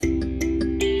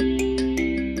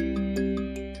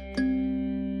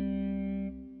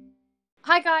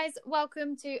Hi guys,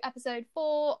 welcome to episode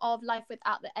 4 of Life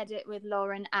Without the Edit with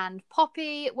Lauren and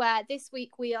Poppy, where this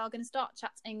week we are going to start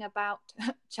chatting about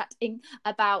why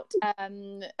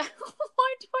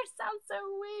do I sound so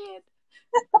weird?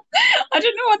 I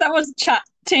don't know what that was,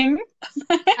 chatting.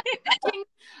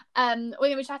 We're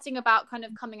going to be chatting about kind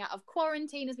of coming out of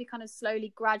quarantine as we kind of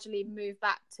slowly, gradually move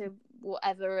back to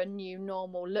whatever a new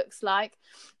normal looks like.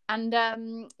 And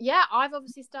I've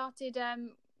obviously started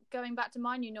going back to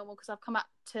my new normal because I've come up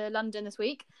to London this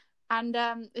week, and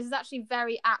this is actually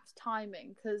very apt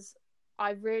timing because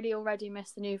I really already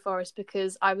missed the New Forest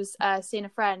because I was seeing a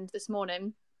friend this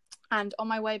morning, and on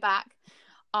my way back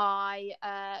I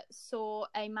saw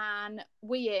a man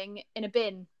weeing in a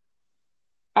bin.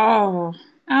 Oh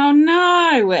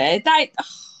no!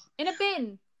 In a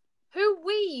bin. Who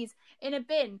wheezes in a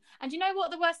bin? And you know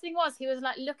what the worst thing was? He was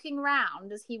like looking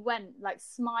round as he went, like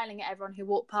smiling at everyone who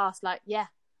walked past, like, yeah,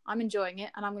 I'm enjoying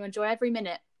it and I'm going to enjoy every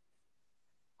minute.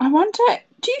 I wonder.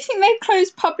 Do you think they've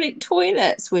closed public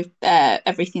toilets with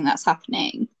everything that's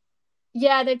happening?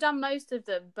 Yeah, they've done most of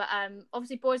them, but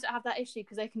obviously boys don't have that issue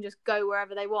because they can just go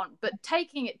wherever they want. But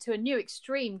taking it to a new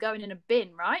extreme, going in a bin,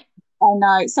 right? Oh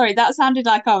no! Sorry, that sounded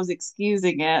like I was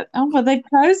excusing it. Oh, well, they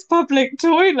closed public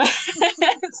toilets.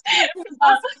 That's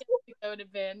to go in a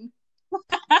bin.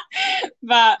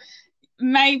 But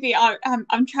maybe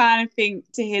I'm trying to think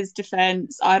to his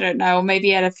defense. I don't know, or maybe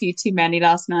he had a few too many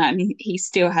last night, and he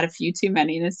still had a few too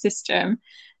many in his system.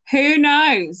 Who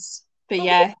knows? But But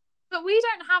yeah, we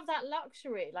don't have that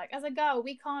luxury. Like as a girl,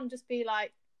 we can't just be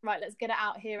like, right, let's get it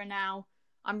out here and now.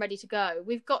 I'm ready to go.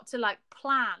 We've got to like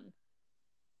plan.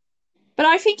 but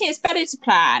I think it's better to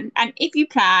plan, and if you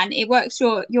plan, it works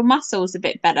your muscles a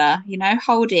bit better. You know,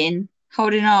 holding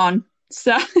on.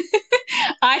 So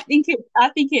I think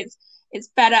it's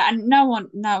better, and no one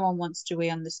wants to be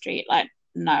on the street, like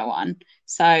no one.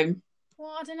 So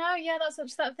Well, I don't know. Yeah, that's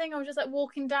such that thing. I was just like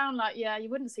walking down, like, yeah, you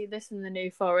wouldn't see this in the New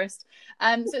Forest.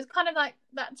 So it's kind of like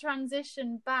that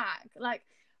transition back. Like,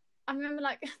 I remember,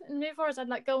 like, in the New Forest, I'd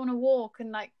like go on a walk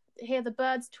and like hear the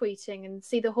birds tweeting and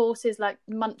see the horses like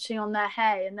munching on their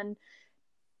hay, and then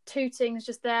Tooting's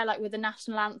just there, like with the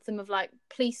national anthem of like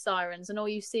police sirens, and all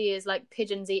you see is like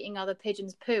pigeons eating other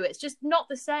pigeons' poo. It's just not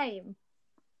the same.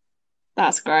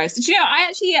 that's gross. Do you know?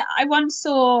 I once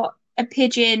saw a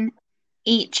pigeon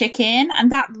eat chicken,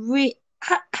 and have you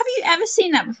ever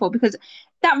seen that before? Because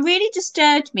that really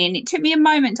disturbed me, and it took me a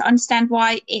moment to understand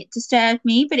why it disturbed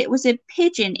me. But it was a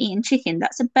pigeon eating chicken.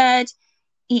 That's a bird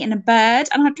eating a bird,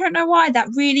 and I don't know why that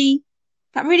really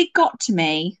got to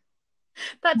me.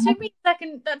 That took me a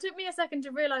second. That took me a second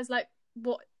to realize like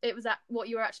what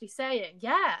you were actually saying.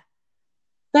 Yeah,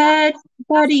 that Bird, that's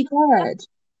birdie, bird.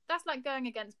 that's like going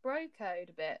against bro code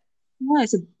a bit. No,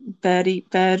 it's a birdie,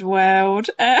 bird world.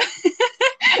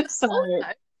 So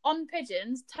Also, on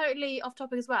pigeons, totally off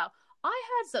topic as well. I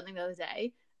heard something the other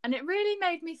day, and it really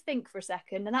made me think for a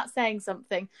second, and that's saying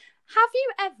something. Have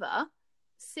you ever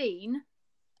seen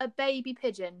a baby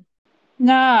pigeon?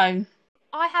 no.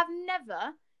 I have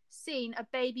never seen a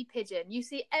baby pigeon. You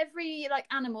see every like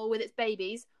animal with its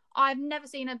babies. I've never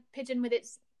seen a pigeon with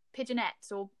its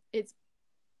pigeonettes or its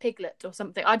piglet or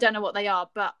something. I don't know what they are,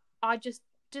 but I just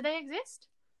do they exist?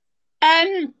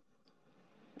 Um,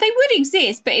 they would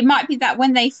exist, but it might be that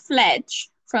when they fledge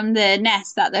from the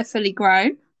nest that they're fully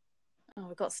grown. Oh,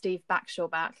 we've got Steve Backshaw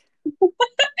back.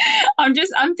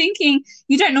 I'm thinking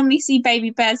you don't normally see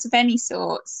baby birds of any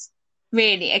sorts.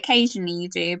 Really, occasionally you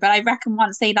do, but I reckon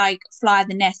once they like fly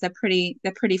the nest, they're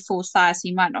pretty full size, so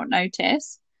you might not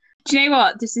notice. Do you know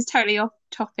what? This is totally off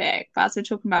topic, but as we're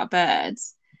talking about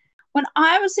birds, when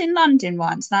I was in London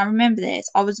once, and I remember this,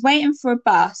 I was waiting for a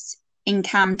bus in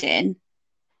Camden,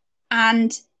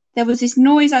 and there was this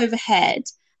noise overhead,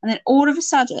 and then all of a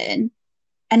sudden,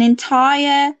 an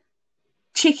entire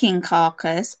chicken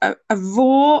carcass, a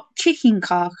raw chicken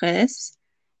carcass,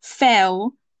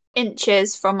 fell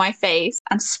inches from my face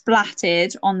and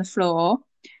splattered on the floor.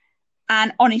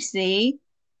 And honestly,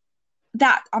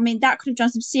 that could have done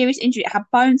some serious injury. It had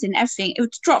bones and everything. It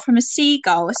was dropped from a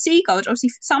seagull. A seagull had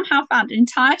obviously somehow found an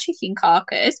entire chicken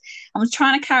carcass and was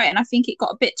trying to carry it. And I think it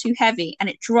got a bit too heavy and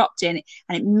it dropped in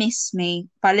and it missed me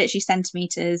by literally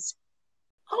centimeters.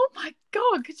 Oh my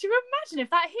god, could you imagine if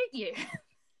that hit you?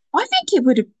 I think it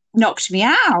would have knocked me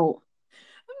out.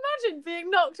 Imagine being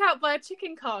knocked out by a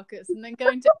chicken carcass and then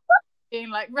going to being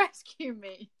like, rescue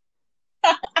me.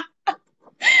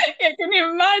 Yeah, can you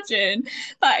imagine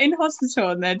like in hospital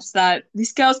and they're just like,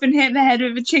 this girl's been hit in the head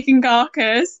with a chicken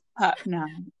carcass? No.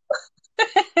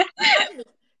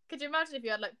 Could you imagine if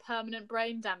you had like permanent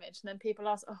brain damage and then people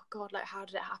ask, oh god, like how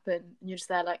did it happen? And you're just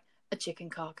there like a chicken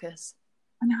carcass.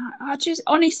 And I just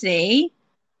honestly,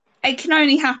 it can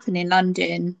only happen in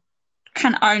London.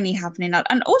 Can only happen in London.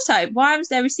 And also, why was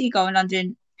there a seagull in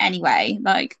London anyway?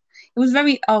 Like, it was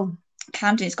very, oh,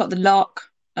 Camden, it's got the lock.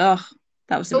 Oh,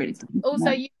 that was a really dumb Also,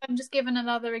 comment. you have just given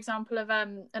another example of a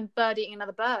bird eating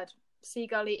another bird,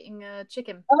 seagull eating a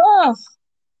chicken. Oh,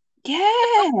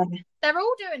 yeah. They're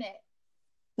all doing it.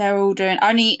 They're all doing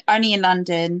only in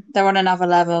London. They're on another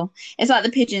level. It's like the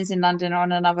pigeons in London are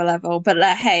on another level. But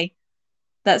like, hey,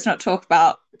 let's not talk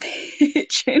about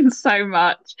pigeons so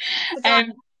much. So, guys,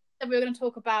 Um, we were going to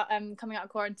talk about coming out of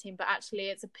quarantine, but actually,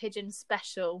 it's a pigeon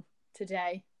special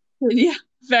today. yeah,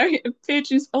 very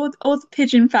pigeons. All the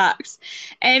pigeon facts.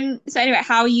 So anyway,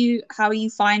 how are you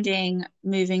finding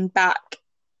moving back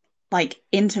like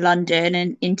into London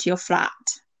and into your flat?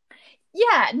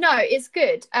 Yeah, no, it's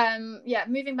good. Yeah,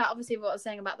 moving back, obviously what I was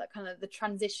saying about that kind of the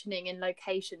transitioning in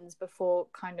locations before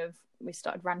kind of we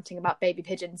started ranting about baby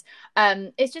pigeons.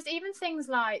 It's just even things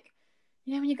like,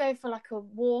 you know, when you go for like a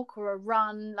walk or a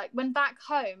run, like when back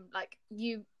home, like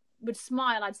you would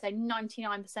smile, I'd say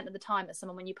 99% of the time at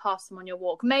someone when you pass them on your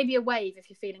walk. Maybe a wave if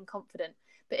you're feeling confident.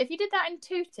 But if you did that in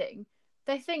Tooting,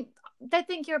 they think they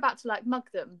think you're about to like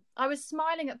mug them. I was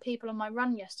smiling at people on my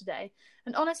run yesterday,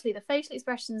 and honestly, the facial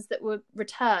expressions that were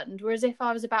returned were as if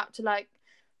I was about to like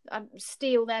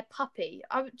steal their puppy.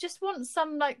 I just want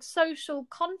some like social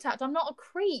contact. I'm not a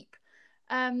creep.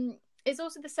 It's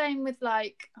also the same with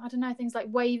like, I don't know, things like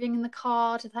waving in the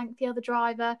car to thank the other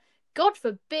driver. God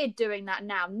forbid doing that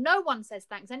now. No one says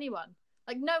thanks anyone.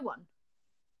 Like no one.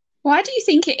 Why do you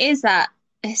think it is that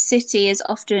a city is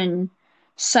often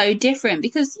so different?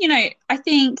 Because, I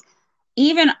think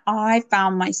even I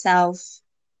found myself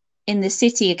in the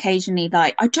city occasionally,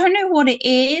 like, I don't know what it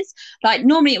is. Like,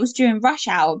 normally it was during rush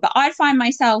hour, but I'd find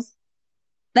myself,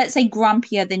 let's say,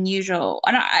 grumpier than usual.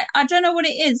 And I don't know what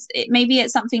it is. Maybe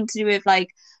it's something to do with like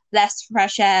less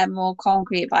fresh air, more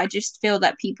concrete, but I just feel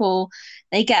that people,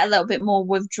 they get a little bit more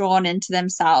withdrawn into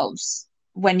themselves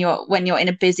when you're in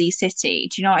a busy city.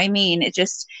 Do you know what I mean? It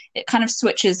kind of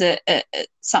switches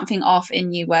something off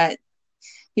in you where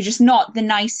you're just not the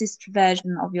nicest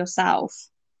version of yourself.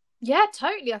 Yeah,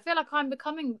 totally. I feel like I'm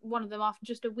becoming one of them after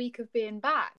just a week of being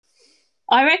back.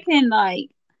 I reckon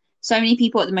like so many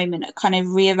people at the moment are kind of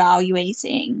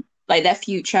reevaluating like their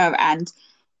future and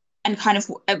kind of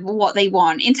what they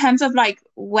want in terms of like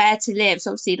where to live.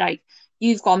 So obviously, like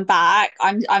you've gone back.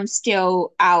 I'm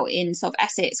still out in sort of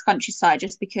Essex countryside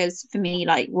just because for me,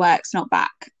 like work's not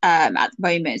back at the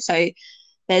moment. So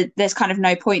there's kind of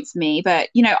no point for me. But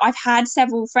I've had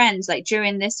several friends like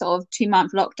during this sort of 2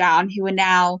 month lockdown who are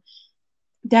now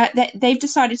they've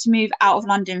decided to move out of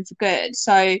London for good.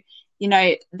 So,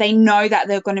 they know that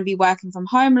they're going to be working from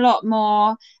home a lot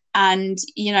more. And,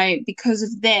 because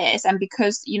of this and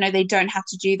because, they don't have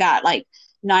to do that like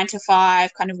 9 to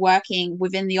 5 kind of working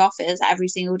within the office every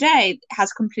single day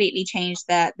has completely changed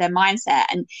their mindset.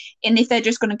 And if they're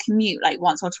just going to commute like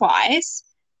once or twice,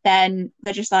 then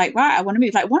they're just like, right, I want to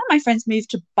move. Like one of my friends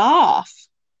moved to Bath.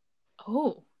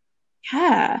 Oh.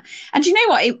 Yeah. And do you know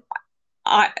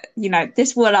what?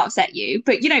 This will upset you,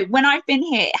 but when I've been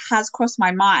here, it has crossed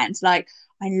my mind. Like,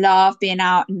 I love being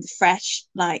out in the fresh,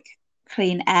 like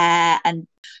clean air.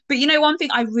 But one thing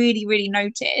I really, really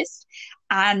noticed,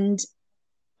 and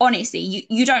honestly,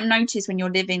 you don't notice when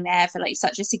you're living there for like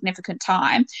such a significant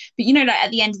time. But like at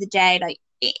the end of the day, like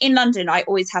in London, I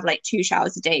always have like 2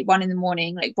 showers a day, one in the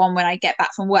morning, like one when I get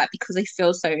back from work because I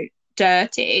feel so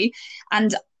dirty.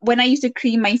 And when I used to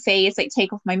clean my face, like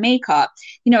take off my makeup,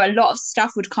 a lot of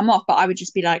stuff would come off, but I would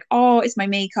just be like, oh, it's my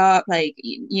makeup. Like,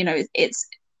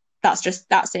 that's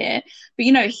it. But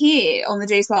here on the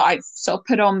days where I've sort of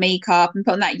put on makeup and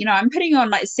put on that, I'm putting on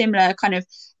like a similar kind of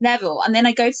level. And then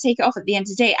I go to take it off at the end of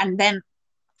the day. And then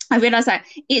I realize that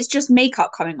it's just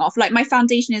makeup coming off. Like my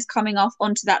foundation is coming off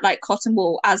onto that like cotton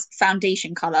wool as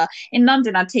foundation color. In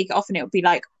London, I'd take it off and it would be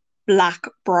like black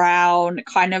brown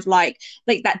kind of like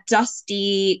that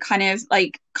dusty kind of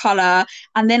like color,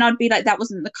 and then I'd be like that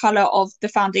wasn't the color of the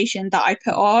foundation that I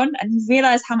put on, and you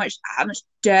realize how much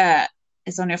dirt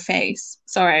is on your face.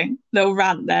 Sorry, little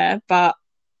rant there, but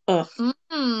ugh.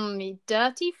 Me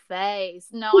dirty face.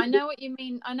 No, I know what you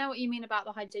mean. I know what you mean about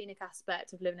the hygienic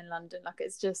aspect of living in London. Like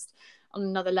it's just on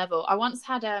another level. I once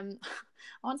had I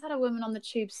once had a woman on the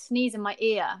tube sneeze in my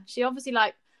ear. She obviously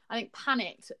like I think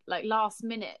panicked like last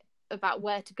minute about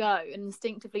where to go and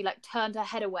instinctively like turned her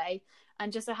head away,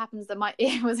 and just so happens that my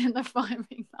ear was in the firing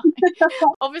line.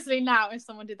 Obviously now if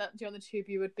someone did that to you on the tube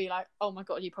you would be like, oh my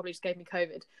god, you probably just gave me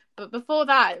COVID. But before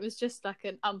that it was just like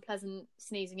an unpleasant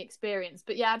sneezing experience.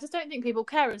 But yeah, I just don't think people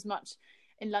care as much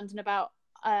in London about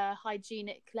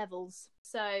hygienic levels.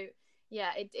 So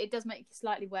yeah, it does make you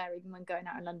slightly wary even when going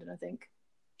out in London, I think.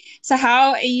 So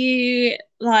how are you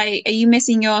like, are you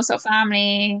missing your sort of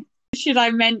family? Should I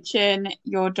mention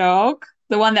your dog?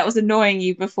 The one that was annoying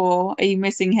you before. Are you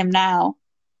missing him now?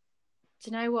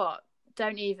 Do you know what?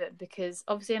 Don't even, because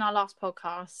obviously in our last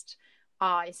podcast,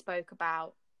 I spoke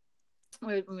about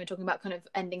when we were talking about kind of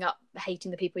ending up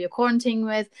hating the people you're quarantining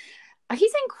with. I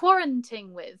keep saying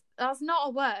quarantining with. That's not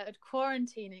a word.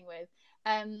 Quarantining with.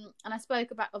 And I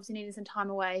spoke about obviously needing some time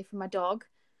away from my dog.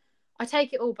 I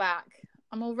take it all back.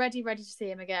 I'm already ready to see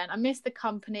him again. I miss the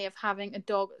company of having a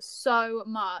dog so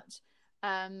much.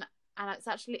 And it's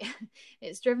actually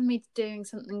it's driven me to doing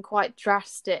something quite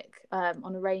drastic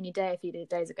on a rainy day a few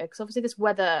days ago, because obviously this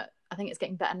weather, I think it's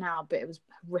getting better now, but it was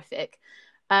horrific.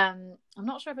 I'm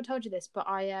not sure if I told you this, but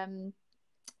I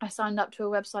signed up to a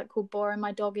website called Borrow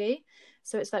My Doggy.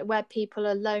 So it's like where people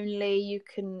are lonely, you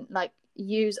can like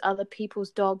use other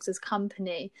people's dogs as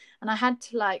company. And I had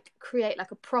to like create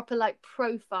like a proper like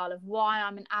profile of why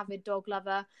I'm an avid dog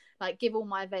lover, like give all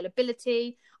my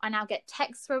availability. I now get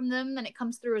texts from them and it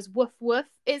comes through as woof woof.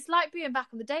 It's like being back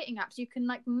on the dating apps. You can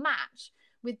like match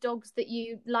with dogs that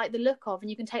you like the look of, and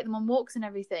you can take them on walks and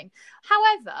everything.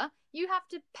 However, you have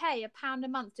to pay £1 a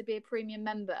month to be a premium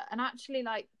member and actually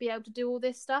like be able to do all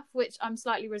this stuff, which I'm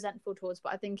slightly resentful towards,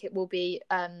 but I think it will be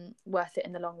worth it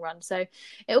in the long run. So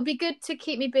it'll be good to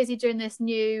keep me busy during this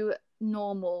new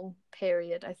normal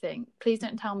period, I think. Please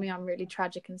don't tell me I'm really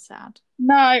tragic and sad.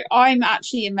 No, I'm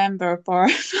actually a member of Borrow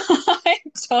My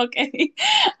Doggy.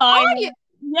 I'm Are you?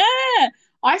 yeah.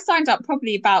 I signed up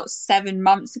probably about 7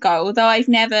 months ago, although I've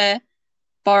never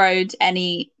borrowed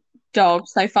any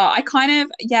dogs so far. I kind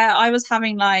of I was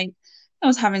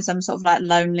having some sort of like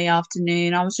lonely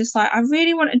afternoon. I was just like, I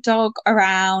really want a dog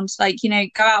around, like,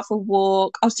 go out for a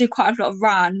walk. I was doing quite a lot of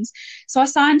runs. So I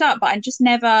signed up, but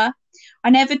I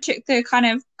never took the kind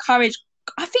of courage.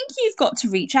 I think you've got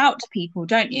to reach out to people,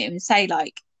 don't you? And say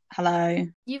like, hello.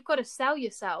 You've got to sell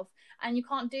yourself, and you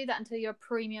can't do that until you're a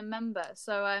premium member.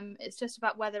 So it's just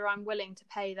about whether I'm willing to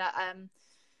pay that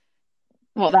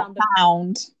What, that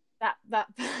pound? that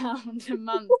 £1 a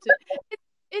month.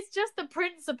 It's just the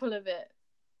principle of it.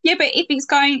 Yeah, but if it's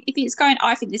going,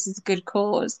 I think this is a good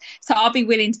cause. So I'll be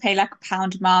willing to pay like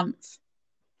 £1 a month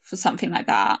for something like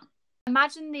that.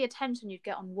 Imagine the attention you'd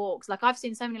get on walks. Like I've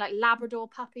seen so many like Labrador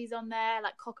puppies on there,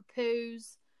 like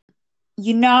cockapoos.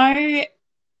 You know,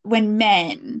 when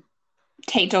men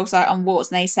take dogs out on walks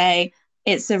and they say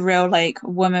it's a real like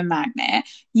woman magnet,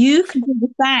 you can do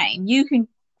the same. You can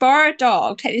borrow a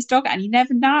dog, take this dog out, and you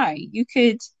never know. You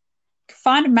could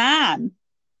find a man.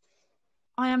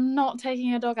 I am not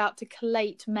taking a dog out to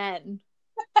collate men.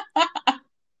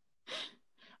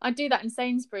 I do that in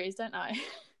Sainsbury's, don't I?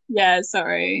 Yeah,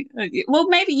 sorry. Well,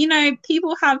 maybe,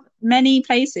 people have many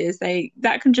places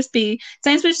that can just be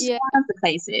Sainsbury's is Yeah, one of the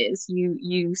places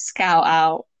you scout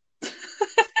out.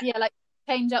 yeah, like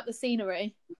change up the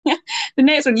scenery. The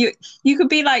next one, you could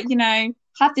be like,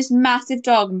 have this massive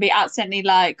dog and be accidentally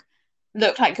like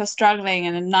look like you're struggling,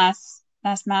 and a nice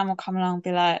man will come along and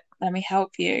be like, let me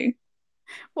help you.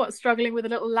 What, struggling with a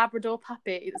little Labrador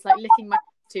puppy that's like licking my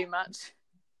too much?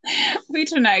 We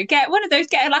don't know. Get one of those,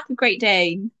 get like a Great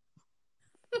Dane.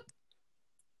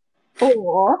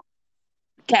 Or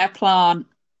get a plant.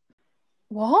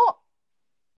 What?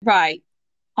 Right.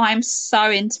 I'm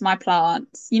so into my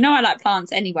plants. I like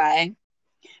plants anyway.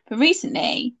 But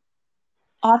recently,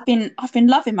 I've been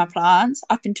loving my plants.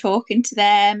 I've been talking to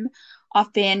them.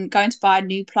 I've been going to buy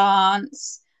new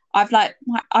plants.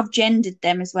 I've gendered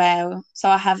them as well. So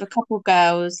I have a couple of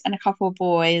girls and a couple of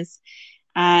boys.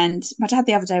 And my dad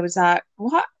the other day was like,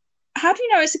 "What? How do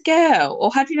you know it's a girl?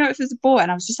 Or how do you know if it's a boy?" And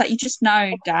I was just like, "You just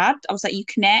know, Dad." I was like, "You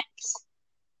connect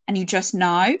and you just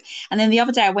know." And then the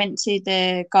other day I went to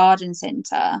the garden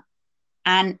centre,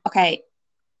 and okay,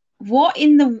 what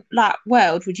in the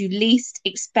world would you least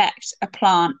expect a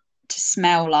plant to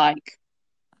smell like?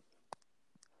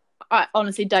 I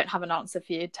honestly don't have an answer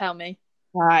for you. Tell me.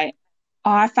 Right.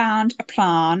 I found a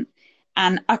plant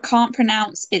and I can't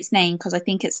pronounce its name because I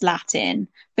think it's Latin,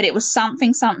 but it was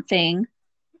something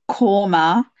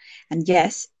korma, and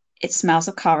yes, it smells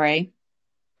of curry.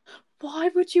 Why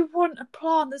would you want a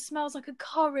plant that smells like a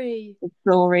curry? It's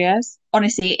glorious.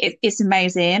 Honestly, it's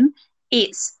amazing.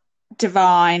 It's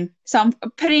divine. So I'm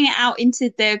putting it out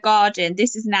into the garden.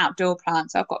 This is an outdoor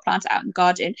plant, so I've got planted out in the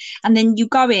garden. And then you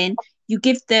go in,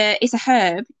 it's a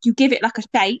herb, you give it like a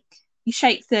shake, you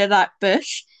shake the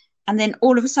bush, and then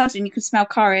all of a sudden you can smell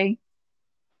curry.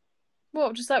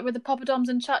 What, just like with the poppadoms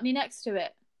and chutney next to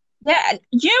it? Yeah,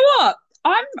 you know what?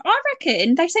 I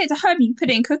reckon they say it's a herb you can put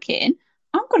it in cooking.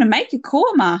 I'm gonna make a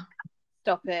korma.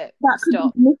 Stop it. That could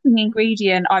Stop. be the missing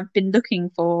ingredient I've been looking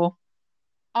for.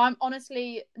 I'm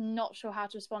honestly not sure how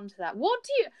to respond to that. What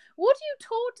do you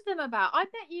talk to them about? I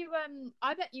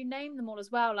bet you name them all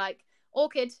as well, like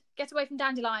orchid, get away from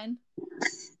dandelion.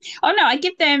 Oh no, I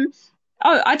give them.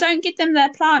 Oh, I don't give them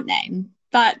their plant name.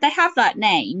 Like they have like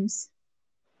names.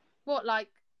 What, like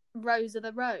Rose of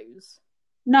the Rose?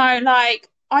 No, like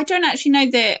I don't actually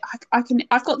know that I can.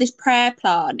 I've got this prayer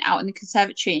plant out in the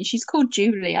conservatory, and she's called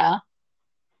Julia.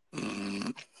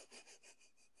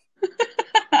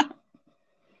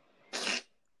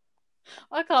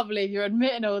 I can't believe you're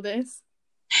admitting all this.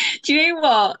 Do you know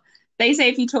what? They say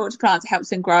if you talk to plants, it helps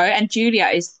them grow, and Julia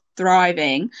is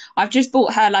thriving. I've just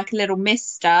bought her like a little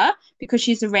mister because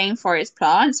she's a rainforest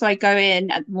plant. So I go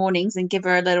in at mornings and give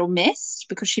her a little mist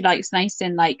because she likes nice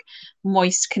and like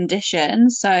moist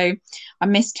conditions. So I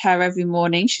mist her every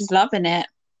morning. She's loving it.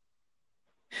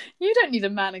 You don't need a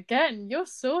man again. You're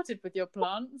sorted with your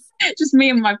plants. Just me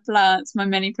and my plants, my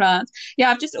many plants.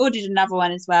 Yeah, I've just ordered another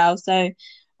one as well. So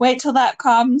wait till that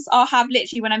comes. I'll have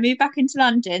literally when I move back into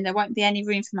London, there won't be any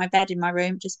room for my bed in my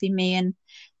room. Just be me and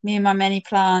my many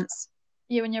plants.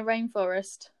 You and your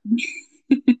rainforest.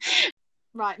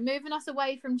 Right, moving us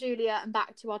away from Julia and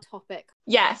back to our topic.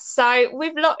 Yes, so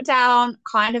with lockdown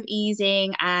kind of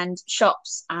easing and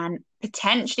shops and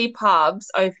potentially pubs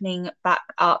opening back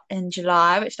up in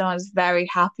July, which I was very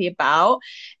happy about,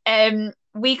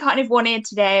 we kind of wanted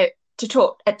today to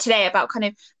talk today about kind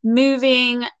of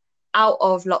moving out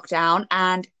of lockdown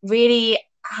and really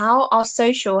how our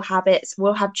social habits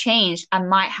will have changed and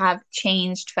might have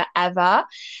changed forever.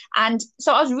 And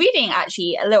so I was reading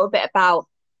actually a little bit about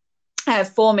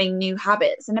forming new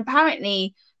habits. And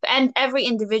apparently, and every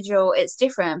individual it's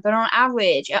different, but on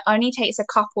average, it only takes a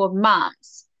couple of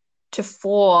months to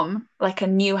form like a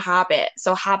new habit.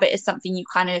 So habit is something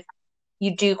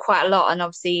you do quite a lot and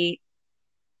obviously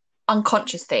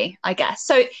unconsciously, I guess.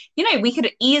 So, we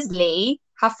could easily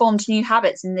have formed new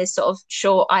habits in this sort of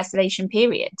short isolation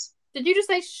period. Did you just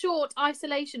say short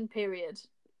isolation period?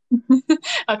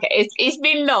 Okay, it's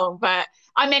been long, but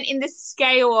I meant in the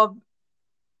scale of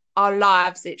our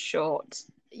lives, it's short.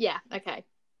 Yeah, okay.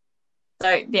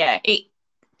 So yeah,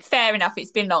 fair enough,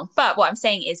 it's been long. But what I'm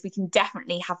saying is we can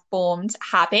definitely have formed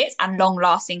habits and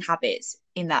long-lasting habits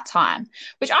in that time,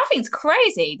 which I think is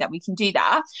crazy that we can do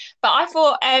that. But I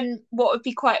thought what would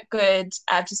be quite good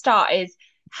to start is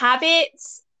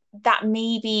habits that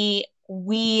maybe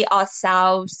we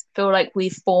ourselves feel like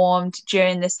we've formed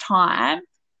during this time,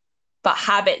 but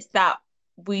habits that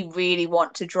we really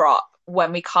want to drop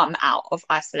when we come out of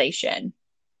isolation.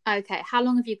 Okay, how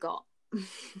long have you got?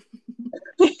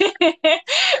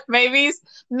 maybe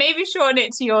shorten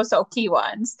it to your sort of key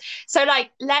ones. So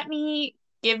like let me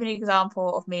give an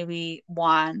example of maybe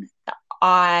one that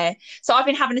I've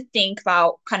been having to think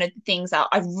about kind of the things that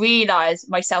I realize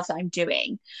myself that I'm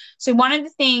doing. So one of the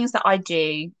things that I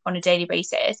do on a daily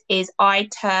basis is I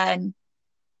turn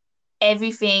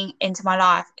everything into my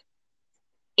life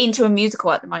into a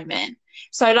musical at the moment.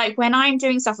 So like when I'm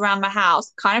doing stuff around my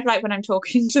house, kind of like when I'm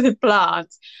talking to the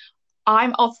plants,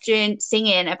 I'm often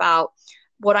singing about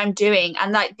what I'm doing.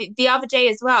 And like the other day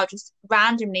as well, just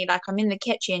randomly, like I'm in the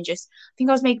kitchen, just I think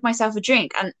I was making myself a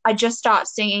drink and I just start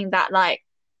singing that like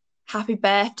happy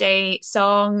birthday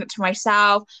song to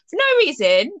myself for no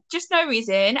reason, just no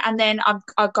reason. And then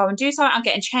I'll go and do something, I'm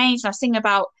getting changed, and I sing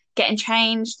about getting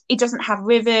changed. It doesn't have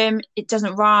rhythm, it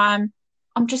doesn't rhyme.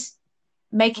 I'm just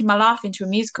making my life into a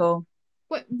musical.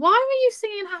 Wait, why were you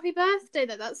singing happy birthday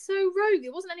though? That's so rogue.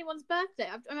 It wasn't anyone's birthday.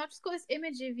 I've just got this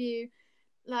image of you,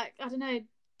 like, I don't know,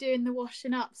 doing the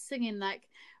washing up, singing like,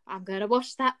 I'm gonna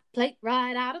wash that plate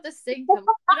right out of the sink. Oh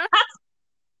my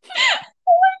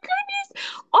goodness,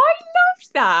 I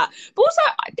loved that. But also,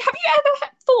 have you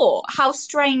ever thought how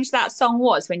strange that song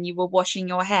was when you were washing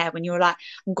your hair? When you were like,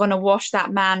 "I'm gonna wash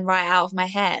that man right out of my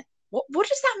hair." What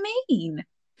does that mean?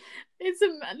 It's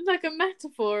like a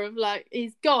metaphor of like,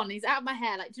 he's gone, he's out of my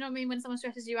hair. Like, do you know what I mean? When someone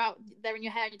stresses you out, they're in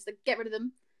your hair and you just like, get rid of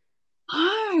them.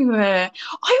 Oh, I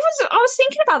was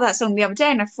thinking about that song the other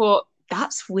day, and I thought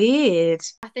that's weird.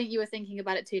 I think you were thinking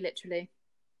about it too literally.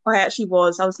 I actually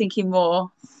was. I was thinking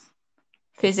more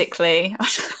physically.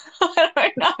 I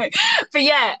don't know. But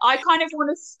yeah, I kind of want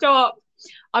to stop.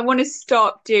 I want to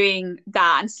stop doing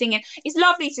that and singing. It's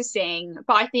lovely to sing,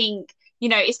 but I think,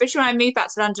 especially when I move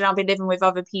back to London, I'll be living with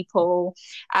other people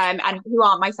and who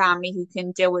aren't my family, who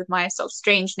can deal with my sort of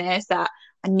strangeness, that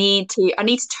I need to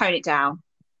tone it down.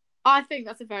 I think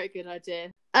that's a very good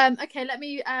idea. Okay, let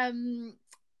me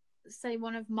say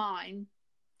one of mine.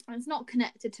 And it's not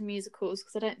connected to musicals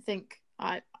because I don't think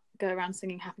I go around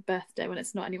singing happy birthday when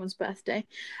it's not anyone's birthday.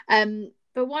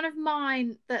 But one of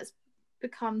mine that's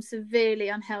become severely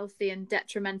unhealthy and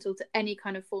detrimental to any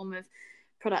kind of form of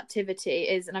productivity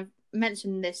is, and I've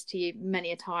mentioned this to you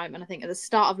many a time, and I think at the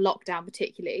start of lockdown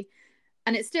particularly,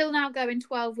 and it's still now going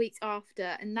 12 weeks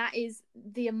after, and that is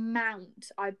the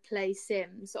amount I play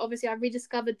Sims. So obviously I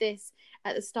rediscovered this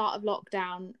at the start of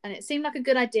lockdown, and it seemed like a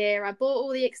good idea. I bought all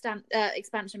the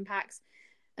expansion packs,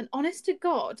 and honest to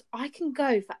God, I can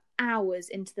go for hours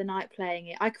into the night playing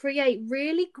it. I create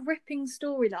really gripping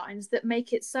storylines that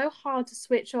make it so hard to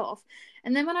switch off.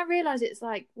 And then when I realise it's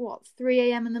like,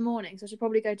 3 a.m. in the morning, so I should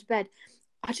probably go to bed,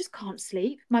 I just can't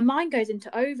sleep. My mind goes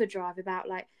into overdrive about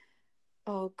like,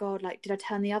 oh God, like, did I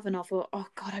turn the oven off? Or, oh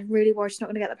God, I'm really worried she's not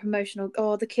going to get that promotion. Or,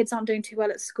 oh, the kids aren't doing too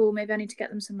well at school. Maybe I need to get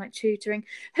them some like tutoring.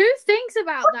 Who thinks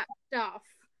about that stuff?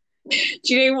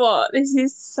 Do you know what?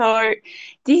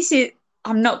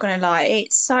 I'm not going to lie,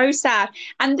 it's so sad.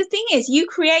 And the thing is, you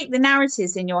create the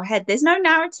narratives in your head. There's no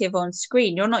narrative on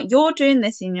screen. You're doing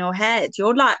this in your head.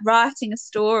 You're like writing a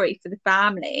story for the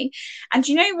family. And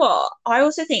do you know what? I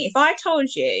also think if I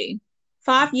told you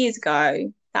 5 years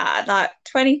ago that at like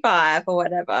 25 or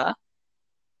whatever,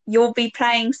 you'll be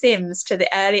playing Sims to the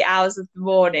early hours of the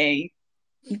morning,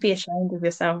 you'd be ashamed of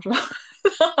yourself.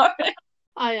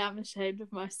 I am ashamed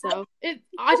of myself.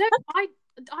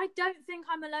 I don't think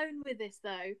I'm alone with this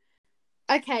though.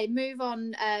 Okay, move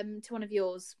on to one of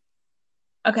yours.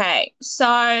 Okay,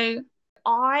 so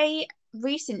I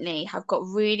recently have got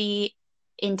really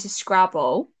into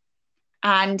Scrabble,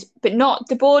 but not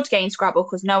the board game Scrabble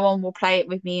because no one will play it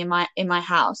with me in my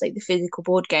house, like the physical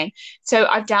board game. So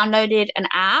I've downloaded an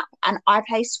app and I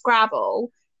play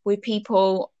Scrabble with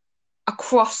people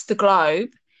across the globe,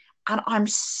 and I'm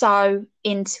so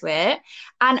into it.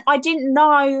 And I didn't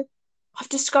know, I've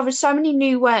discovered so many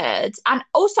new words, and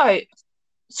also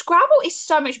Scrabble is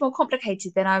so much more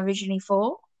complicated than I originally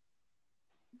thought.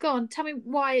 Go on, tell me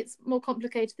why it's more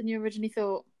complicated than you originally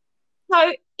thought.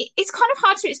 So it's kind of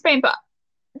hard to explain, but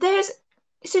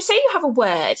say you have a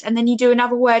word and then you do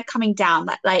another word coming down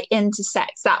that like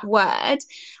intersects that word,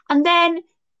 and then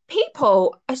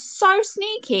people are so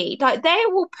sneaky, like they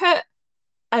will put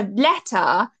a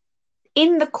letter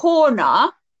in the corner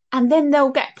and then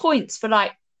they'll get points for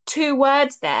like two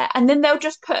words there, and then they'll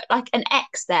just put like an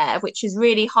X there, which is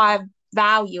really high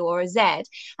value, or a Z,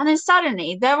 and then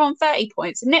suddenly they're on 30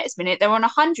 points, and next minute they're on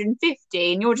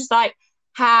 150, and you're just like,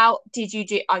 how did you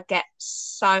do? I get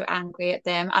so angry at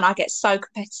them and I get so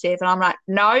competitive, and I'm like,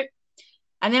 no.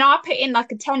 And then I put in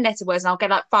like a 10-letter word and I'll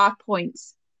get like 5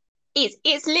 points.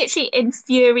 It's literally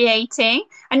infuriating.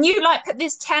 And you like put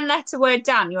this 10-letter word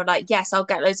down, you're like, yes, I'll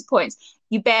get loads of points.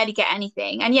 You barely get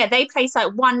anything. And yeah, they place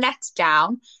like one letter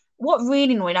down. What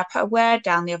really annoyed, I put a word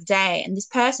down the other day and this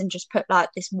person just put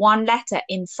like this one letter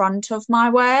in front of my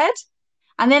word.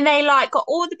 And then they like got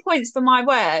all the points for my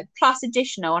word plus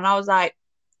additional. And I was like,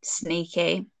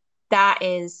 sneaky. That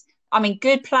is, I mean,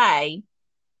 good play,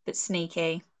 but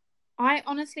sneaky. I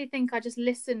honestly think I just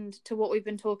listened to what we've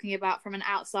been talking about from an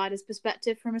outsider's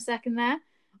perspective from a second there.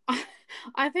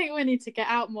 I think we need to get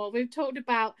out more. We've talked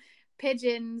about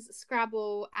pigeons,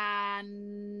 Scrabble,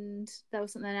 and there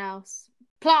was something else.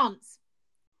 Plants.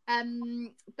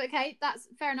 But okay, that's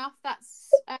fair enough. That's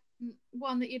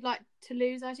one that you'd like to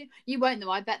lose, I assume. You won't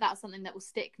though. I bet that's something that will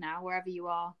stick now wherever you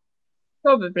are.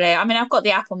 Probably. I mean, I've got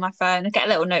the app on my phone. I get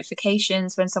little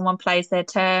notifications when someone plays their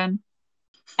turn.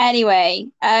 Anyway,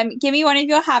 give me one of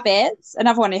your habits,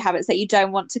 another one of your habits that you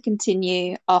don't want to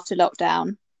continue after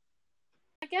lockdown.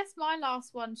 I guess my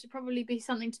last one should probably be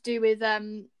something to do with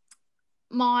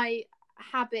my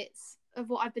habits of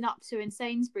what I've been up to in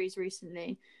Sainsbury's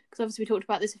recently. Because obviously we talked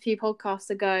about this a few podcasts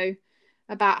ago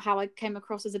about how I came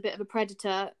across as a bit of a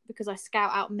predator because I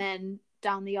scout out men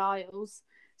down the aisles.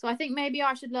 So I think maybe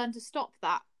I should learn to stop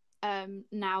that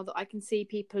now that I can see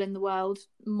people in the world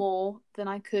more than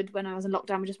I could when I was in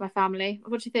lockdown with just my family.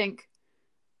 What do you think?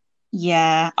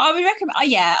 Yeah, I would recommend.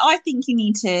 Yeah, I think you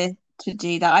need to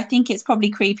do that. I think it's probably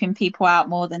creeping people out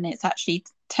more than it's actually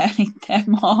turning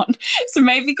them on. So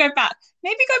maybe go back.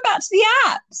 Maybe go back to the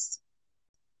apps.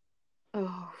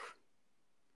 Oh.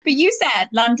 But you said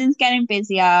London's getting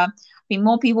busier. I think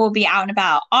more people will be out and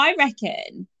about. I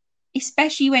reckon,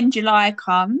 especially when July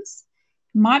comes,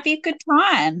 it might be a good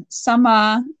time.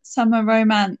 Summer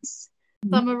romance.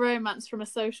 Summer romance from a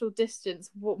social distance.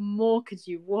 What more could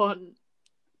you want?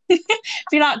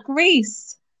 Be like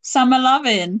Greece. Summer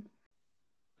loving.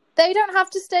 They don't have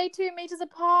to stay 2 meters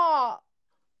apart.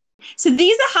 So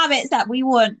these are habits that we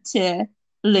want to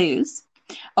lose.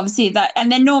 Obviously that,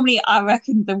 and then normally I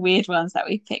reckon the weird ones that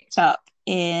we picked up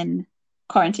in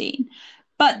quarantine.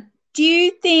 But do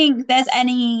you think there's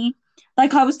any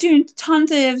like I was doing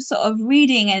tons of sort of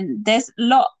reading, and there's a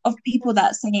lot of people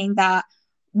that are saying that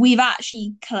we've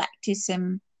actually collected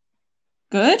some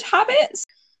good habits.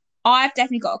 I've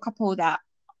definitely got a couple that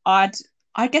I'd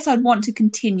I guess I'd want to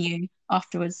continue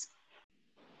afterwards.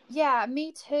 Yeah,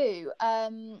 me too.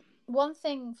 One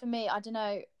thing for me, I don't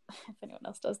know if anyone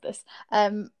else does this.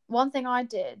 One thing I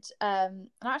did, and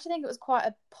I actually think it was quite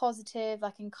a positive,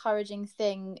 like encouraging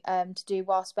thing to do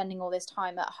while spending all this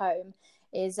time at home,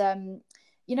 is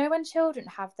you know, when children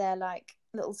have their like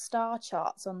little star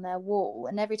charts on their wall,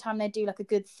 and every time they do like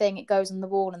a good thing, it goes on the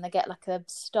wall, and they get like a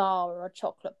star or a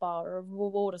chocolate bar or a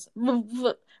reward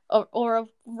or a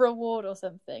reward or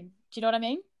something. Do you know what I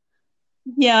mean?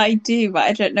 Yeah, I do, but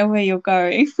I don't know where you're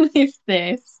going with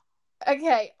this.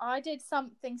 Okay, I did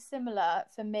something similar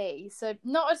for me. So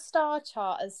not a star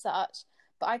chart as such,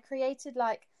 but I created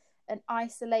like an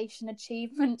isolation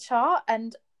achievement chart.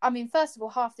 And I mean, first of all,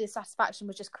 half the satisfaction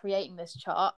was just creating this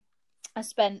chart. I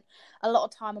spent a lot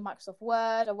of time on Microsoft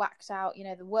Word. I whacked out, you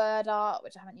know, the word art,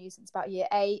 which I haven't used since about year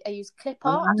 8. I used clip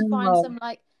art Wow.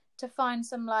 to find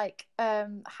some like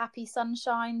happy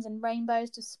sunshines and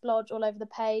rainbows to splodge all over the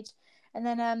page. And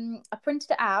then I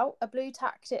printed it out, I blue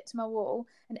tacked it to my wall,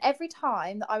 and every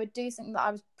time that I would do something that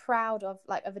I was proud of,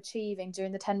 like of achieving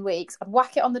during the 10 weeks, I'd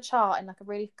whack it on the chart in like a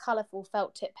really colourful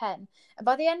felt tip pen. And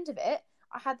by the end of it,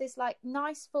 I had this like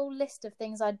nice full list of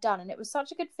things I'd done, and it was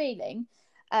such a good feeling.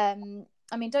 I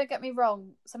mean, don't get me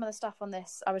wrong, some of the stuff on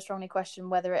this I would strongly question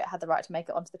whether it had the right to make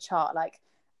it onto the chart, like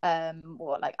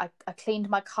or like I cleaned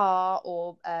my car,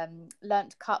 or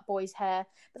learnt to cut boys' hair.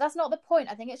 But that's not the point.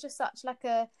 I think it's just such like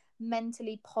a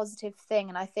mentally positive thing,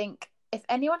 and I think if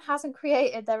anyone hasn't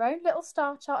created their own little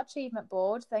star chart achievement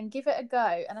board, then give it a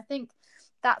go. And I think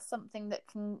that's something that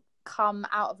can come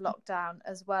out of lockdown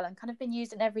as well, and kind of been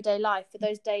used in everyday life for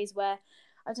those days where,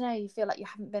 I don't know, you feel like you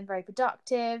haven't been very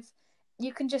productive.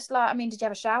 You can just like, I mean, did you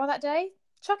have a shower that day?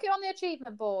 Chuck it on the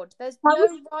achievement board. There's I was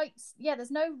no rights. Yeah,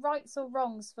 there's no rights or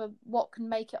wrongs for what can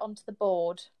make it onto the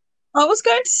board. I was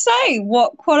going to say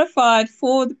what qualified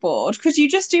for the board. Could you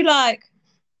just do like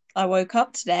I woke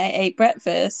up today, ate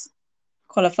breakfast,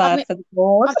 I qualified mean, for the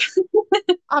board?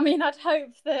 I, I mean, I'd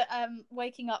hope that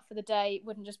waking up for the day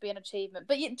wouldn't just be an achievement.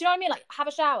 But do you know what I mean? Like, have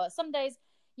a shower. Some days,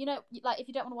 you know, like if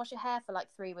you don't want to wash your hair for like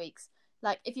 3 weeks,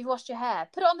 like if you've washed your hair,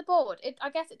 put it on the board. I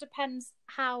guess it depends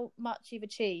how much you've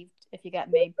achieved, if you get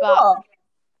me. But What?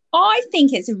 I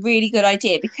think it's a really good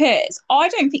idea because I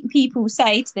don't think people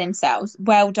say to themselves,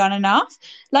 well done enough.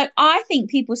 Like, I think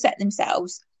people set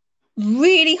themselves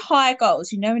really high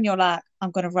goals, you know, when you're like,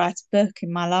 I'm going to write a book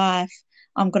in my life,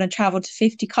 I'm going to travel to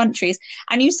 50 countries,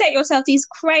 and you set yourself these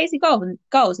crazy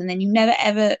goals, and then you never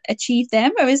ever achieve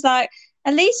them. Whereas, like,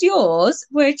 at least yours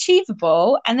were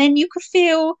achievable, and then you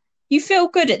feel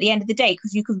good at the end of the day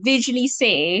because you can visually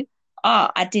see, oh,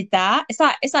 I did that. It's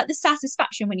like the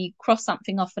satisfaction when you cross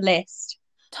something off a list.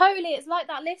 totally, it's like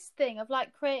that list thing of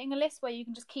like creating a list where you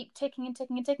can just keep ticking and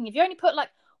ticking and ticking. If you only put like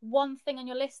one thing on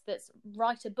your list that's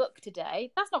write a book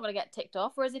today, that's not going to get ticked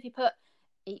off. Whereas if you put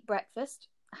eat breakfast,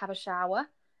 have a shower,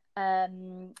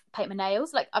 paint my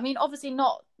nails, like, I mean, obviously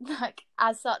not like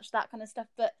as such that kind of stuff,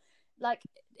 but like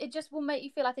it just will make you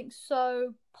feel, I think,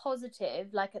 so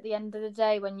positive. Like at the end of the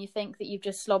day, when you think that you've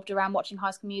just slobbed around watching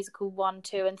High School Musical 1,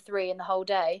 2, and 3 in the whole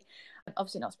day,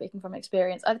 obviously not speaking from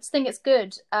experience, I just think it's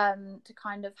good to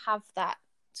kind of have that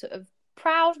sort of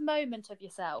proud moment of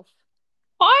yourself.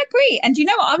 I agree. And do you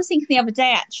know what I was thinking the other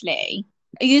day, actually,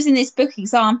 using this book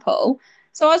example?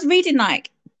 So I was reading like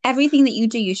everything that you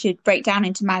do, you should break down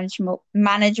into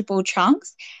manageable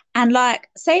chunks. And like,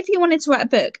 say if you wanted to write a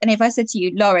book, and if I said to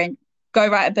you, Lauren, go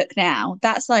write a book now,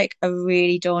 that's like a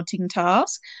really daunting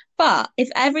task. But if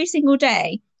every single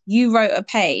day you wrote a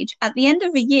page, at the end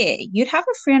of a year, you'd have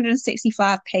a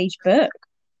 365-page book.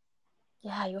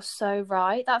 Yeah, you're so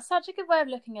right. That's such a good way of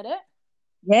looking at it.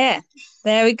 Yeah,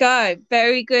 there we go.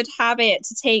 Very good habit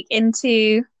to take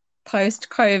into post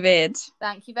COVID.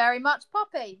 Thank you very much,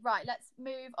 Poppy. Right, let's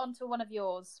move on to one of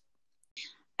yours.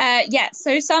 Yeah,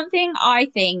 so something I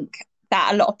think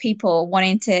that a lot of people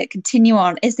wanting to continue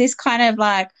on is this kind of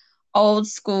like old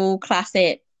school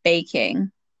classic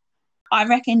baking. I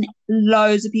reckon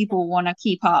loads of people want to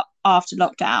keep up after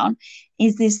lockdown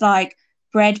is this like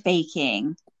bread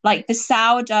baking. Like the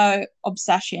sourdough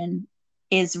obsession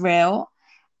is real.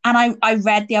 And I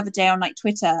read the other day on like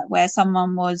Twitter where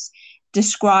someone was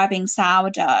describing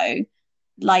sourdough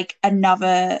like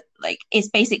another like it's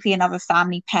basically another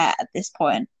family pet at this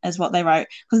point is what they wrote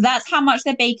because that's how much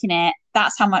they're baking it,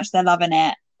 that's how much they're loving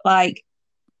it. Like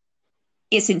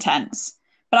it's intense.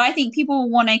 But I think people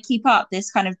want to keep up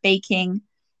this kind of baking,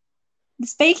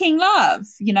 this baking love,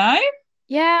 you know?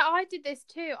 Yeah, I did this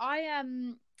too.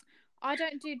 I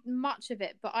don't do much of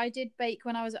it, but I did bake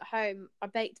when I was at home. I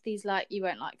baked these, like, you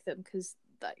won't like them because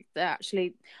they're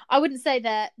actually, I wouldn't say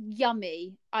they're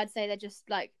yummy. I'd say they're just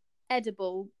like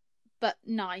edible but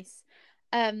nice.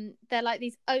 They're like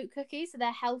these oat cookies, so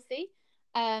they're healthy.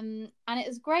 And it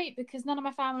was great because none of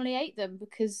my family ate them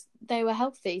because they were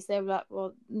healthy. So they were like,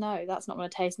 well, no, that's not going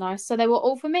to taste nice. So they were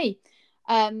all for me.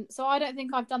 So I don't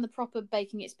think I've done the proper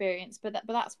baking experience, but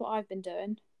that's what I've been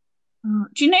doing.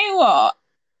 Do you know what?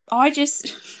 I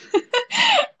just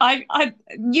I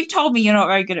you've told me you're not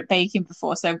very good at baking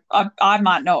before, so I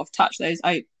might not have touched those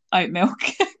oat milk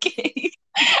cookies.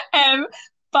 Um,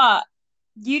 but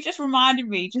you just reminded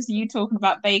me, just you talking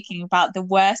about baking, about the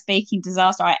worst baking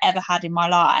disaster I ever had in my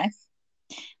life.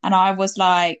 And I was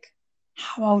like,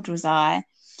 how old was I?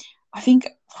 I think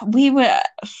we were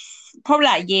probably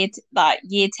like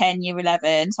year 10, year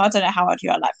 11. So I don't know how old you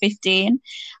are, like 15. And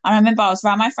I remember I was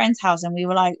around my friend's house and we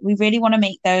were like, we really want to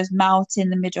make those melt in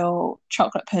the middle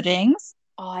chocolate puddings.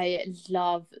 I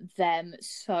love them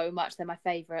so much. They're my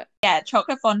favorite. Yeah,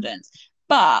 chocolate fondants.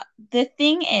 But the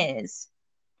thing is,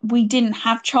 we didn't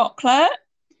have chocolate,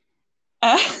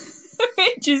 uh,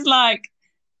 which is like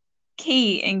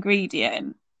key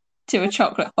ingredient to a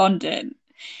chocolate fondant.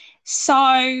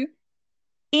 So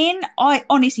I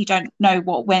honestly don't know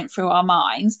what went through our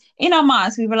minds. In our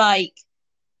minds, we were like,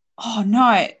 oh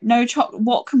no, no chocolate.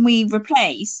 What can we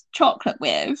replace chocolate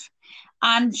with?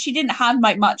 And she didn't have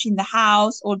like much in the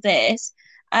house or this.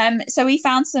 So we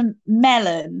found some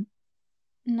melon.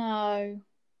 No.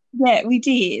 Yeah, we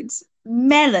did.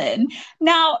 Melon.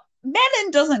 Now,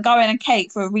 melon doesn't go in a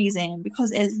cake for a reason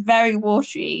because it's very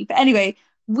watery. But anyway,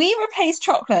 we replaced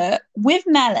chocolate with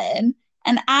melon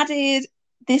and added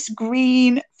this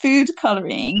green food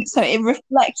coloring so it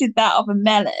reflected that of a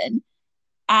melon.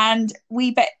 And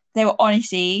we bet they were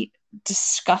honestly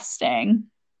disgusting.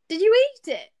 Did you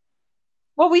eat it?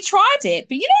 Well, we tried it,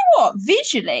 but you know what?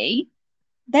 Visually,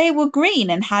 they were green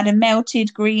and had a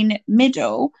melted green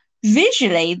middle.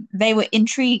 Visually, they were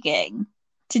intriguing.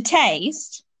 To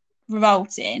taste,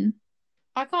 revolting.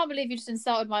 I can't believe you just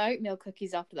insulted my oatmeal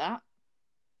cookies after that.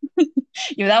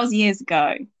 Yeah, that was years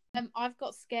ago. I've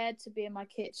got scared to be in my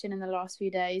kitchen in the last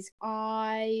few days.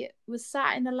 I was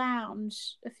sat in the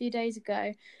lounge a few days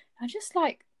ago. I just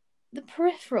like the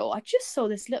peripheral. I just saw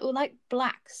this little like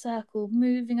black circle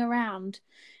moving around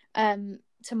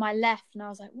to my left, and I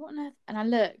was like, "What on earth?" And I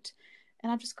looked,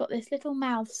 and I've just got this little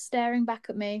mouth staring back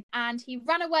at me. And he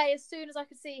ran away as soon as I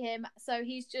could see him. So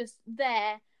he's just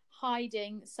there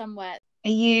hiding somewhere. Are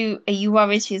you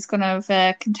worried she's gonna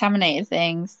have contaminated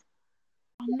things?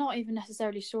 I'm not even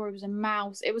necessarily sure it was a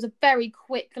mouse. It was a very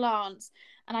quick glance,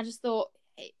 and I just thought,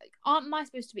 aren't I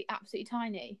supposed to be absolutely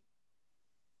tiny?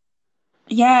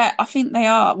 Yeah, I think they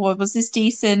are. Well, was this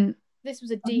decent? This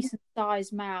was a decent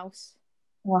sized mouse.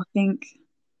 Well, I think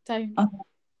So I,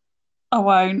 I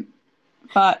won't.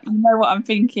 But you know what I'm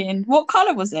thinking. What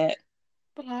colour was it?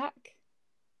 black.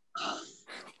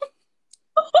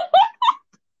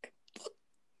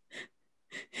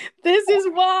 This is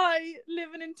why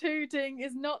living in Tooting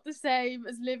is not the same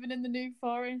as living in the New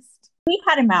Forest. We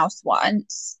had a mouse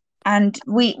once, and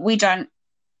we don't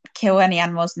kill any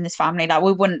animals in this family. Like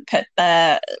we wouldn't put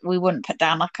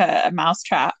down like a mouse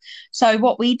trap. So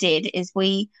what we did is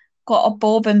we got a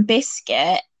bourbon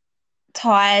biscuit,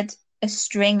 tied a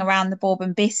string around the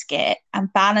bourbon biscuit,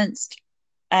 and balanced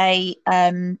a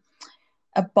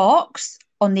box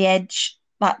on the edge,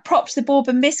 like props the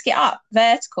bourbon biscuit up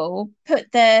vertical,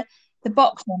 put the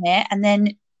box on it, and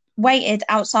then waited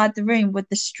outside the room with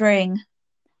the string.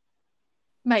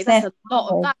 Mate, So that's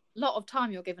a lot of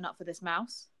time you're giving up for this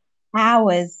mouse.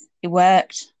 hours it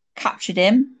worked. Captured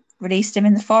him, released him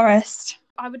in the forest.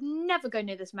 I would never go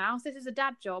near this mouse. This is a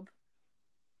dad job.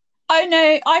 Oh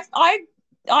no,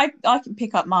 I can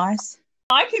pick up mice.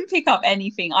 I can pick up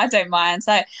anything. I don't mind.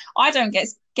 So I don't get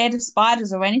scared of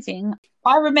spiders or anything.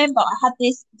 I remember I had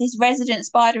this resident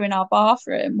spider in our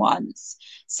bathroom once,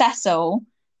 Cecil,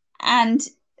 and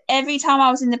every time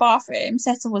I was in the bathroom,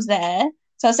 Cecil was there.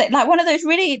 So I was like one of those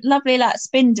really lovely, like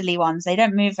spindly ones. They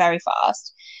don't move very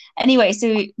fast. Anyway,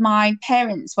 so my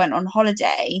parents went on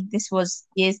holiday. This was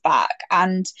years back,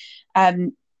 and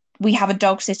um, we have a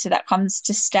dog sitter that comes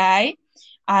to stay,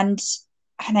 and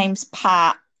her name's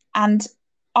Pat. And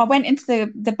I went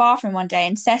into the bathroom one day,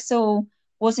 and Cecil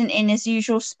wasn't in his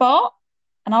usual spot,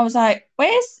 and I was like,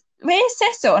 "Where's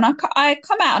Cecil?" And I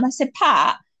come out and I said,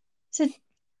 "Pat," I said,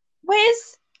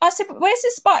 "Where's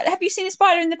the spider? Have you seen a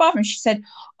spider in the bathroom?" She said,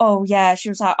 "Oh yeah." She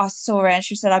was like, "I saw it." And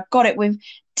she said, "I got it with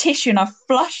tissue and I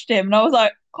flushed him." And I was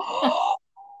like, "Oh."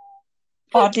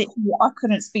 I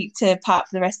couldn't speak to Pat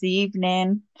for the rest of the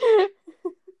evening.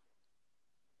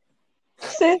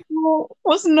 Cecil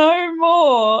was no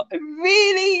more. It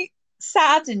really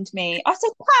saddened me. I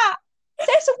said, Pat,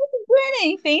 Cecil wasn't doing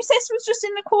anything. Cecil was just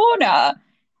in the corner.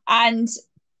 And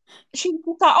she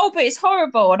was like, oh, but it's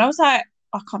horrible. And I was like,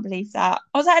 I can't believe that.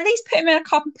 I was like, at least put him in a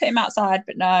cup and put him outside.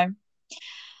 But no.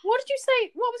 What did you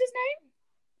say? What was his name?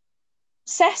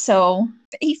 Cecil,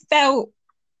 he felt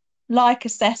like a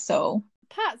Cecil.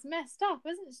 Pat's messed up,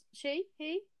 isn't she?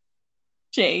 He?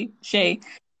 She.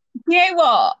 You know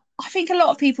what? I think a lot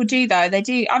of people do, though. They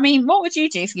do. I mean, what would you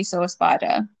do if you saw a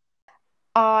spider?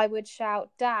 I would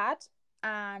shout "Dad"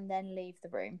 and then leave the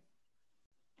room.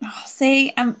 Oh,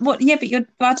 see, and what? Yeah,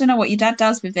 but I don't know what your dad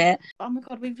does with it. Oh my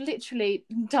God, we've literally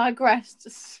digressed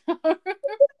so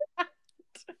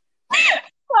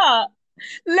But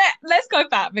let's go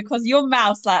back because your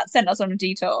mouse like sent us on a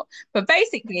detour. But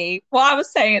basically, what I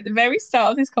was saying at the very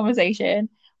start of this conversation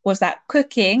was that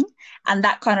cooking and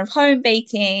that kind of home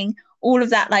baking, all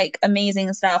of that like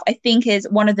amazing stuff, I think is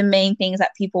one of the main things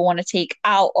that people want to take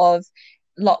out of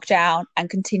lockdown and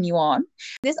continue on.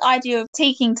 This idea of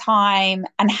taking time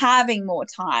and having more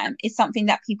time is something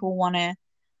that people want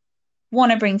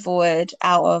to bring forward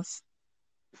out of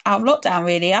lockdown,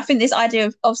 really. I think this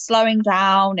idea of slowing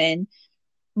down and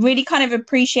really kind of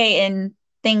appreciating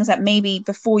things that maybe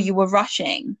before you were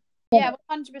rushing. Yeah,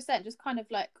 100%. Just kind of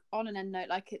like on an end note,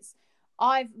 like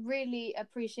I've really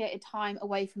appreciated time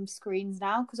away from screens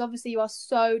now because obviously you are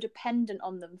so dependent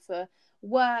on them for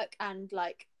work and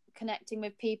like connecting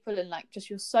with people and like just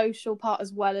your social part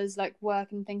as well as like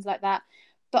work and things like that.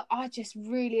 But I just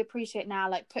really appreciate now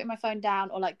like putting my phone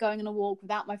down or like going on a walk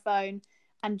without my phone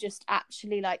and just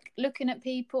actually like looking at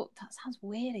people. That sounds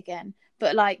weird again,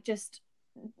 but like just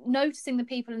noticing the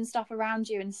people and stuff around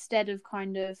you instead of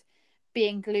kind of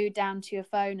being glued down to your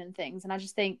phone and things. And I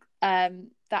just think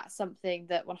that's something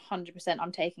that 100%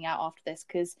 I'm taking out after this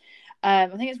because I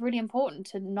think it's really important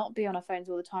to not be on our phones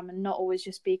all the time and not always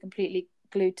just be completely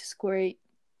glued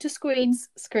to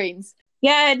screens.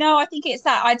 Yeah, no, I think it's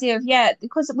that idea of, yeah,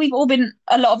 because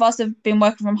a lot of us have been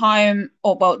working from home,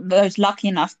 or well, those lucky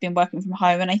enough have been working from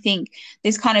home. And I think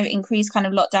this kind of increased kind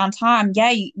of lockdown time, yeah,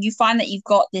 you find that you've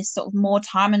got this sort of more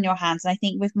time in your hands. And I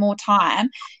think with more time,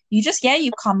 you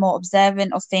become more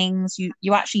observant of things.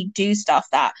 You actually do stuff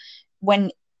that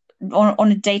when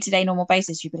on a day-to-day normal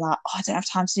basis, you'd be like, oh, I don't have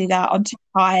time to do that. I'm too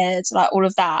tired, like all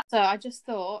of that. So I just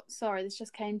thought, sorry, this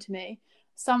just came to me.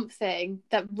 Something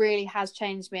that really has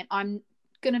changed me, and I'm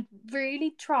gonna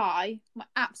really try my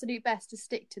absolute best to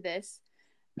stick to this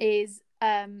is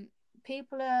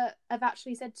people have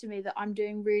actually said to me that I'm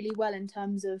doing really well in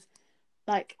terms of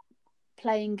like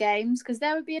playing games because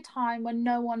there would be a time when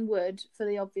no one would for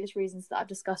the obvious reasons that I've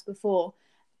discussed before,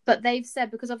 but they've said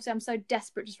because obviously I'm so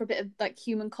desperate just for a bit of like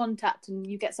human contact and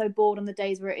you get so bored on the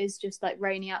days where it is just like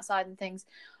raining outside and things,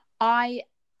 I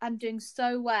am doing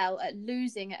so well at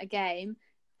losing at a game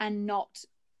and not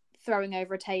throwing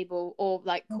over a table or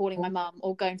like calling my mum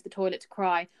or going to the toilet to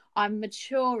cry. I'm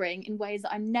maturing in ways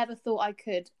that I never thought I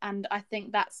could, and I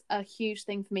think that's a huge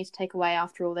thing for me to take away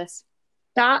after all this.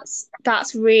 That's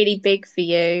really big for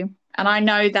you, and I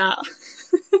know that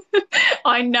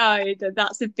I know that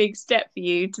that's a big step for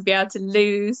you to be able to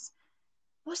lose.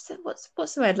 What's the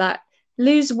word, like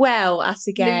lose well at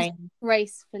a game, lose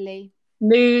gracefully.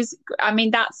 I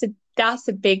mean that's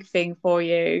a big thing for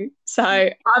you. So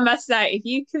I must say, if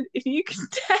you can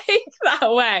take that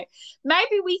away,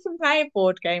 maybe we can play a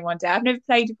board game one day. I've never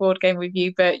played a board game with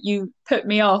you, but you put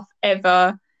me off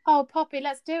ever. Oh, Poppy,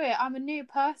 let's do it. I'm a new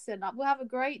person. We'll have a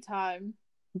great time.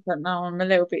 But no, I'm a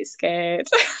little bit scared.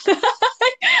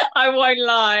 I won't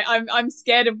lie. I'm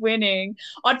scared of winning.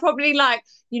 I'd probably like,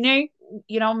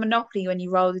 on Monopoly when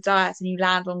you roll the dice and you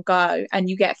land on go and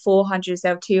you get 400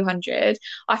 instead of 200.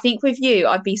 I think with you,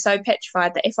 I'd be so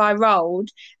petrified that if I rolled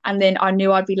and then I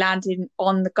knew I'd be landing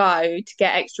on the go to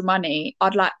get extra money,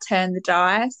 I'd like turn the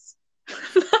dice.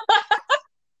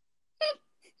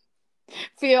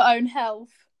 For your own health.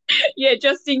 Yeah,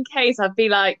 just in case. I'd be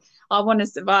like, I want to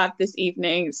survive this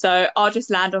evening, so I'll just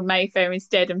land on Mayfair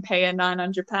instead and pay her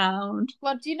 £900.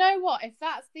 Well, do you know what? If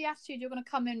that's the attitude you're going to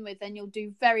come in with, then you'll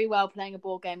do very well playing a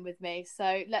board game with me.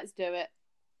 So let's do it.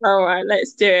 All right,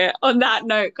 let's do it. On that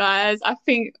note, guys, I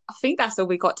think that's all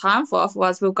we got time for.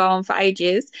 Otherwise, we'll go on for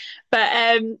ages. But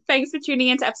thanks for tuning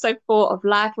in to episode 4 of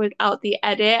Life Without the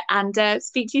Edit, and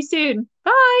speak to you soon.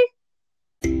 Bye.